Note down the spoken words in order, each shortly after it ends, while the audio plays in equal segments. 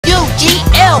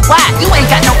hell, why? You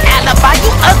ain't got no alibi, you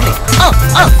ugly.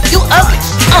 You ugly.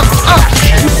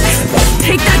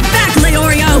 Take that back,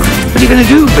 Leorio! What are you gonna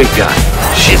do, big guy?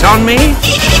 Shit on me?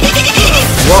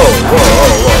 Whoa,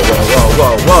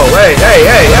 hey.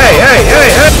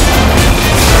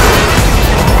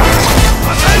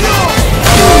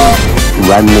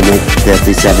 1 minute,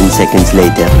 37 seconds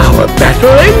later. Our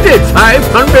battle ended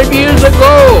 500 years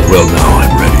ago. Well, now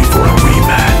I'm ready for a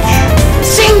rematch.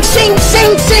 Sing, sing,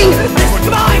 sing, sing. It's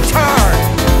my turn.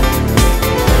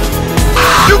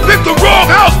 You picked the wrong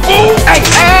house, fool.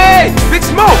 Hey, Big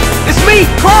Smoke, it's me,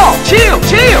 Carl. Chill.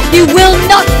 You will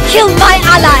not kill my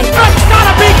ally! That's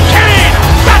gotta be canned.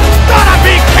 That's gotta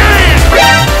be canned.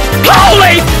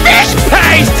 Holy fish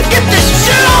paste! Get this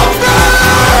shit off me!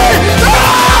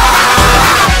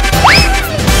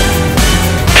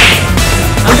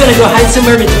 I'm gonna go hide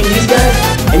somewhere between these guys,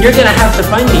 and you're gonna have to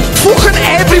find me. Fucking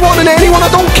everyone and anyone, I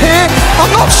don't care. I'm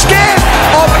not scared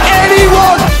of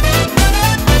anyone.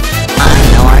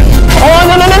 Oh,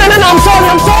 no,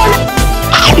 I'm sorry.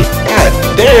 God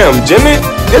damn, Jimmy.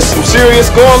 This some serious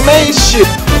gourmet shit.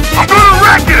 I'm gonna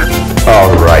wreck it.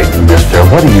 All right, mister,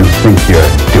 what do you think you're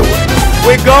doing?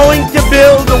 We're going to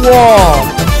build a wall.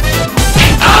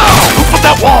 Ow! Who put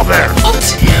that wall there?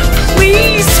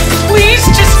 Please,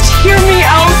 just hear me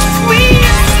out, please!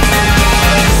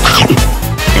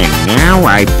 And now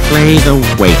I play the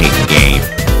waiting game.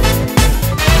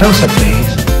 Closer, please.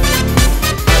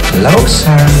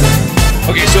 Closer.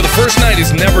 Okay, so the first night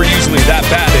is never usually that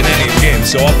bad in any game,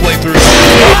 so I'll play through.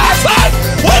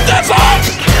 What the fuck?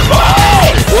 Oh!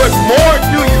 What more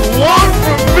do you want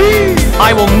from me?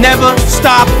 I will never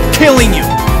stop killing you.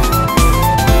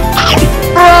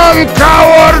 Run,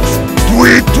 cowards!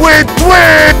 Tweet!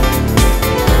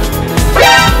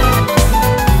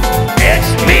 It's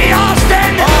me,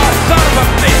 Austin! Oh, son of a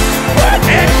bitch!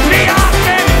 It's me,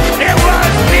 Austin! It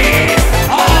was me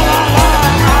all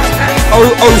along, Austin!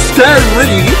 Oh, Stan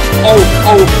Lee! Oh,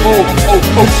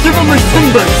 Chivalry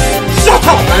Timbers! Shut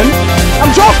up, man!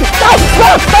 I'm joking! Stop!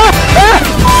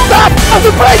 I'm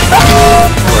afraid!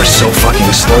 You are so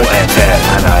fucking slow at that,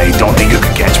 and I don't think you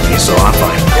can catch me, so I'm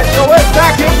fine. Get your way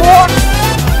back here, boy!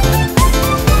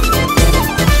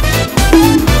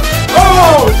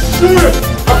 Oh, shit!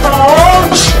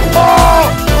 Oh,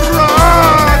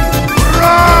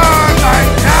 run! I'm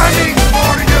coming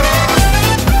for you!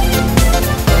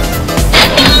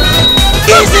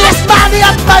 Easiest money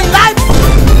of my life.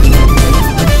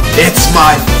 It's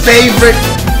my favorite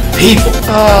people.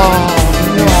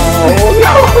 No,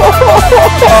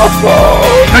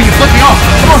 you flipped me off.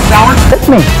 Come on, Sour. Hit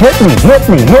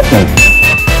me.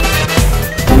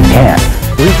 You can't.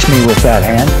 Reach me with that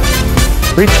hand.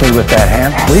 Reach me with that hand.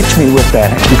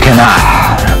 You cannot.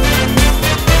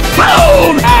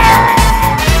 Boom!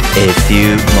 A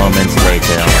few moments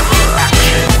later.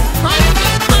 Hungry,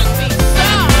 somebody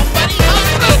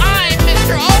hungry. I'm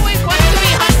Mr. Always Wants to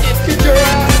Be Hunted. Get your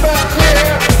ass back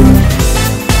here!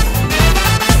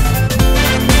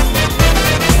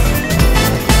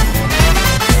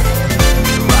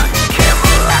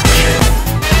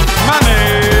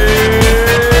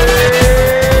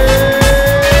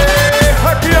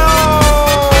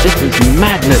 This is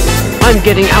madness. I'm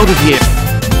getting out of here.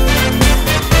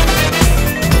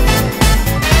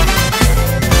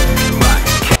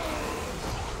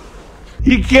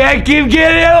 You can't keep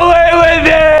getting away with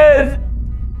it!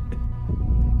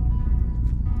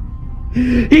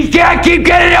 You can't keep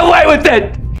getting away with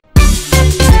it!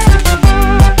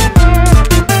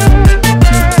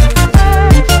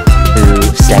 2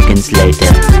 seconds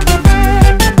later.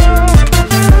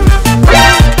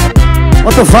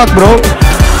 What the fuck, bro?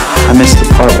 I missed the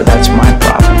part, but that's my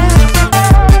problem.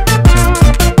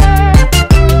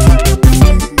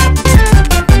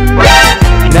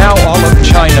 Now all of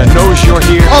China knows you're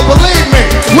here. Oh, believe me,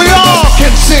 we all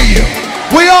can see you.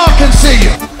 We all can see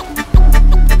you.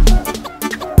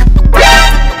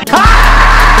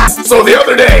 So the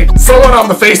other day, someone on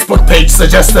the Facebook page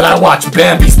suggested I watch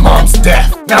Bambi's mom's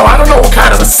death. Now, I don't know what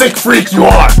kind of a sick freak you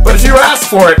are, but if you ask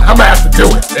for it, I'm gonna have to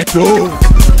do it. No,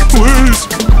 please,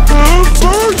 have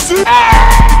mercy.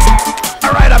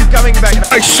 Alright, I'm coming back.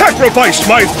 I sacrificed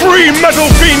my free Metal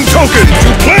Fiend token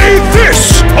to play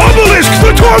this Obelisk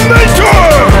the Tormentor!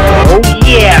 Oh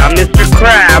yeah, Mr.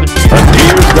 Krabs. A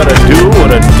deer's gotta do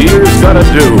what a deer's gotta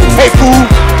do. Hey, fool,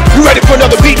 you ready for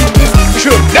another beat? You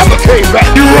should've never came back.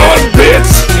 You run,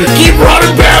 bitch! Keep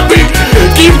running, Bambi!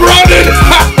 Keep running!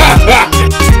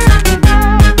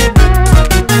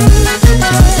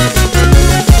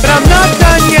 But I'm not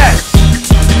done yet!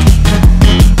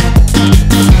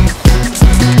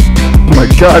 My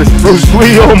god, Bruce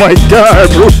Lee, oh my god,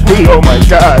 Bruce Lee, oh my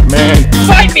god, man.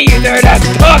 Fight me, you nerd-ass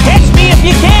cock! Catch me if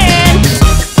you can!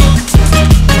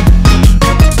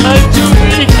 I'm too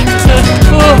weak.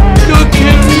 Oh, don't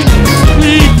kill me,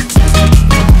 please.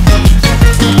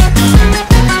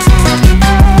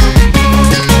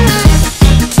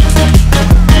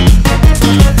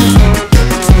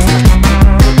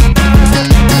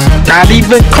 Not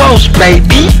even close,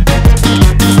 baby.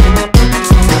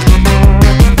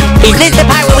 Is this the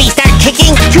part where we start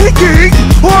kicking? Kicking?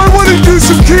 Oh, I want to do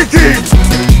some kicking.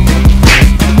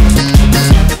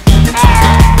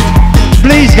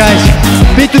 Please, guys,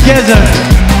 be together.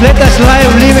 Let us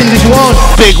live in this world.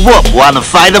 Big whoop, wanna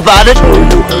fight about it? Oh,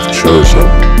 you have chosen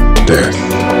death.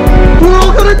 We're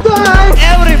all gonna die.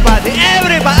 Everybody,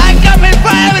 I'm coming for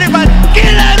everybody.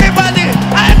 Kill everybody.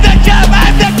 I'm the jump,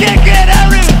 I'm the kicker,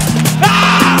 everybody.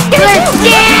 Ah! We're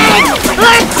dead!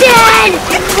 We're dead!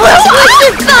 What's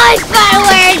the fun part?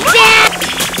 We're dead!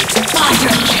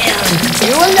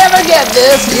 You will never get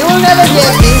this. You will never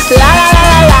get this. La la la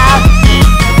la la.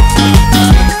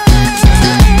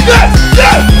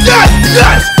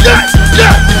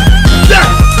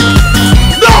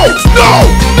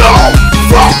 No!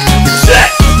 Fuck!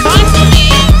 Shit! Hunt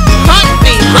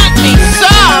me,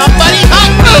 somebody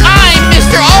hunt me. I'm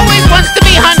Mr. Always Wants to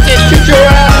Be Hunted. Get your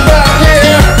ass back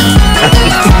here!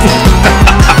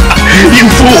 You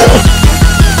fool!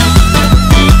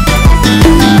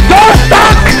 Door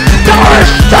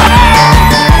stuck!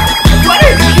 What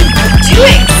are you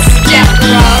doing,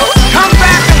 Step-Bro? Come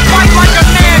back and fight like a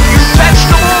man, you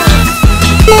vegetable!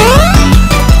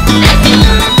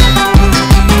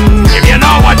 If you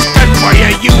know what's good for you,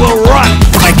 you will run!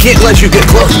 I can't let you get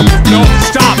close. No,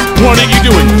 stop! What are you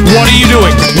doing? What are you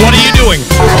doing? What are you doing?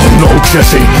 Oh no,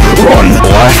 Jesse! Run!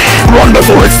 What? Run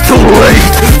before it's too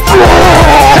late!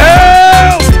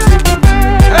 Help!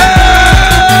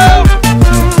 Help!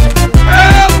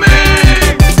 Help me!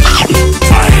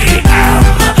 I am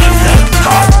the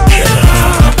God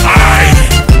Killer. I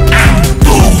am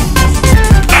Boom.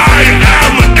 I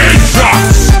am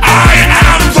Ajax. I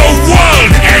am the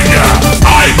World Ender.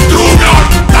 I do not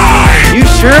die. You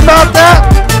sure about that?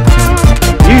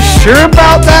 You sure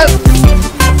about that?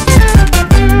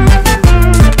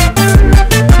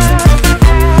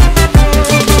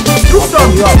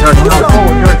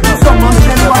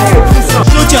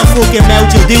 Shut your fucking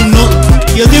mouth, you do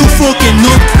nothing. You do fucking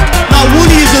nothing. Now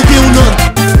Woody is a do nothing.